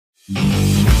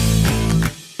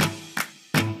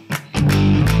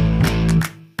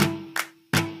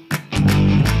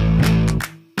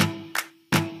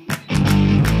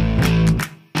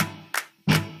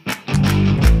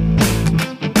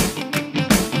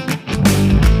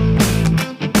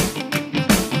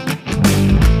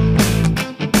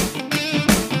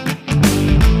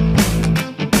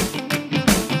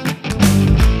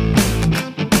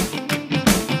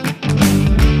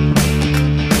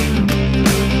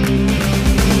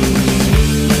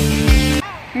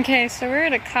Okay, so we're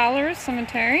at a Cholera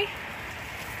cemetery.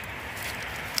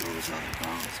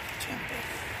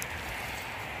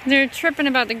 They're tripping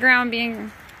about the ground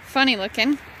being funny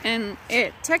looking, and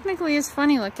it technically is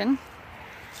funny looking.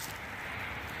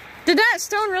 Did that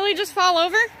stone really just fall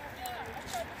over?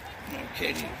 No,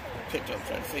 Katie picked up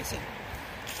trying to fix it.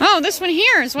 Oh, this one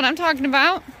here is what I'm talking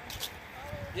about.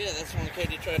 Yeah, that's when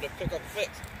Katie tried to pick up and fix.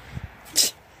 And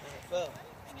it fell.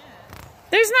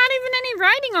 There's not even any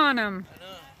writing on them. I know.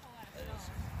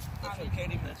 That's what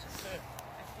Katie mentioned too.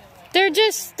 They're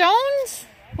just stones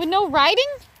with no writing?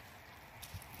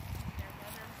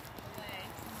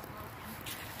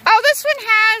 Oh, this one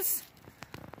has...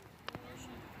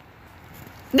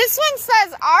 This one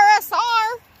says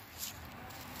RSR.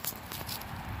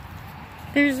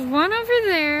 There's one over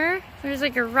there. There's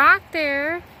like a rock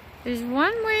there. There's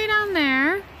one way down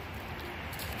there.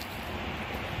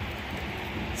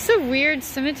 It's a weird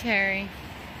cemetery.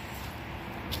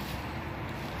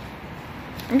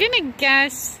 I'm gonna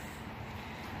guess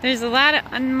there's a lot of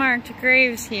unmarked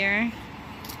graves here.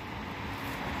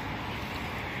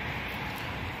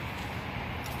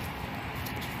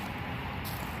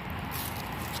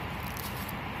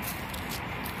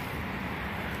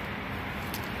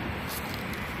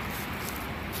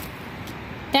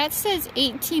 That says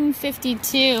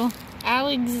 1852,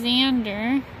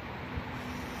 Alexander.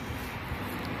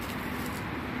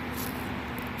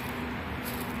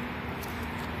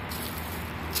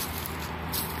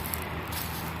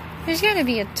 There's gotta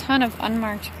be a ton of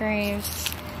unmarked graves.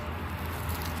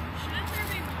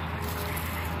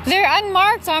 They're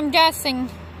unmarked, I'm guessing.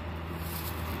 Did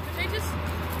they just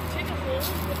take a hole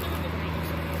and put them in the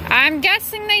ground? I'm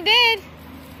guessing they did.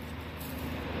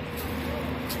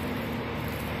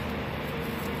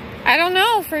 I don't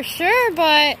know for sure,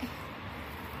 but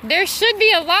there should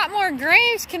be a lot more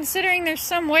graves considering there's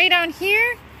some way down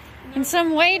here and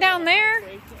some way down there.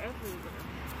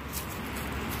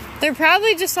 They're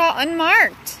probably just all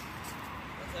unmarked.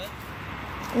 What's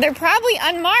that? They're probably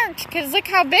unmarked because look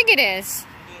how big it is.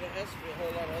 Yeah, there has to be a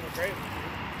whole lot of other graves.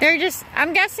 They're just,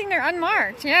 I'm guessing they're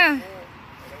unmarked, yeah.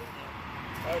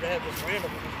 Why would they have this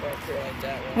random structure like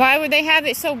that? Right? Why would they have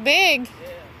it so big?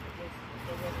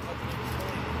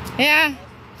 Yeah.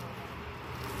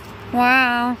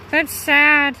 Wow, that's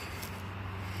sad.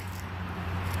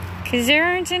 Because there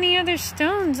aren't any other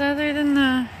stones other than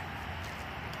the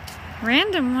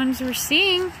random ones we're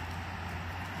seeing.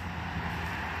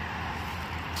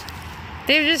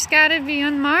 They've just got to be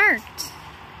unmarked.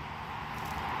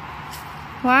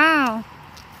 Wow.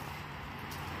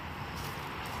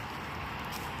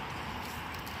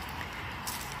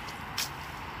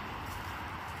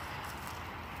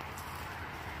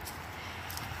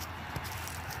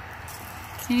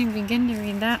 Can't even begin to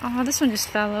read that. Oh, this one just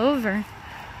fell over.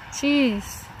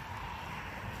 Jeez.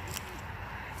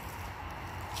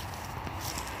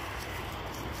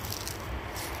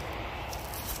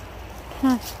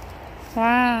 Huh.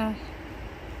 Wow.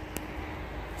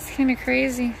 It's kind of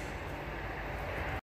crazy.